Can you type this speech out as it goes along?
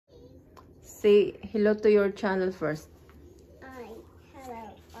Say hello to your channel first. Hello,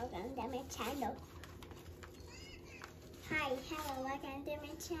 welcome to my channel. Hi, hello, welcome to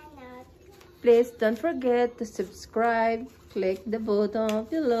my channel. Please don't forget to subscribe. Click the button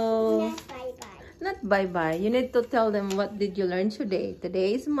below. Not bye-bye. Not bye-bye. You need to tell them what did you learn today.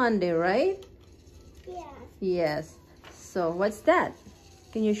 Today is Monday, right? Yeah. Yes. So what's that?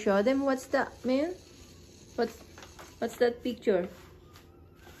 Can you show them what's that, man? What's that picture?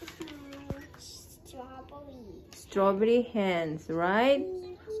 Strawberry. Strawberry hands, right?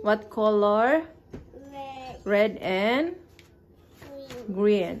 What color? Red. Red and Green.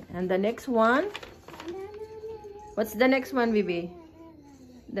 green. And the next one? What's the next one, baby?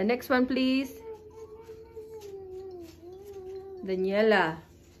 The next one, please. Daniela.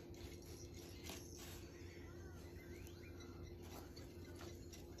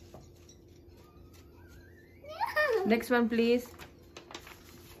 Next one, please.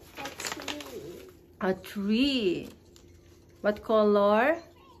 A tree. A tree. What color?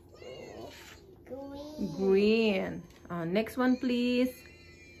 Green. Green. Next one, please.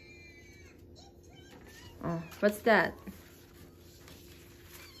 What's that?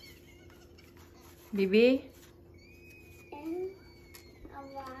 Bibi? And a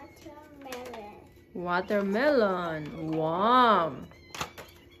watermelon. Watermelon. Wow.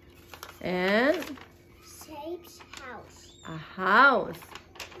 And Shapes house. a house.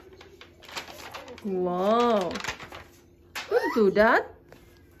 Wow. Don't do that.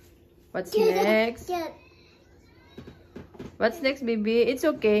 What's next? What's next, baby? It's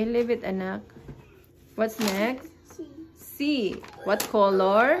okay. Leave it, anak. What's next? See. C. What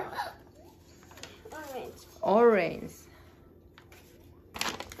color? Orange. Orange.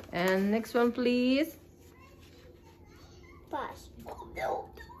 And next one, please. Bus.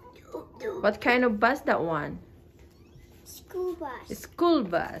 What kind of bus that one? School bus. School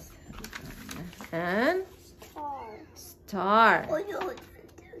bus. And Star. star.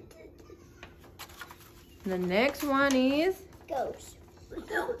 The next one is... Ghost.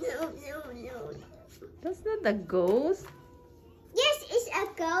 That's not a ghost. Yes, it's a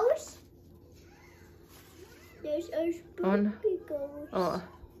ghost. There's a spooky ghost. Oh.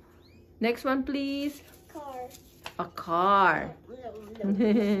 Next one, please. Car. A car.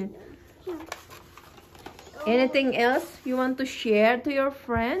 Anything else you want to share to your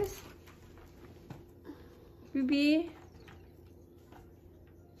friends? Bibi?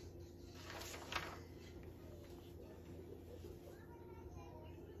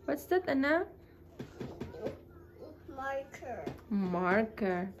 What's that, Anna? Marker.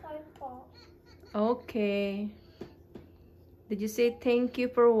 Marker. Purple. Okay. Did you say thank you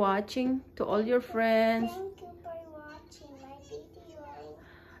for watching to all your friends? Thank you for watching my video.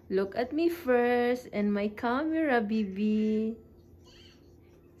 Look at me first and my camera, Bibi.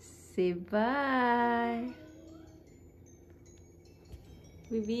 Say bye.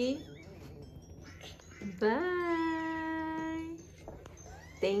 Bibi. Bye.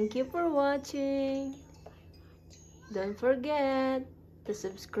 Thank you for watching. Don't forget to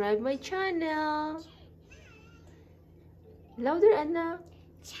subscribe my channel. Louder, Anna.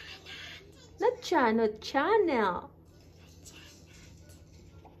 Not channel, channel.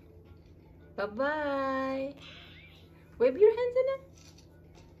 Bye-bye. Wave your hands, Anna.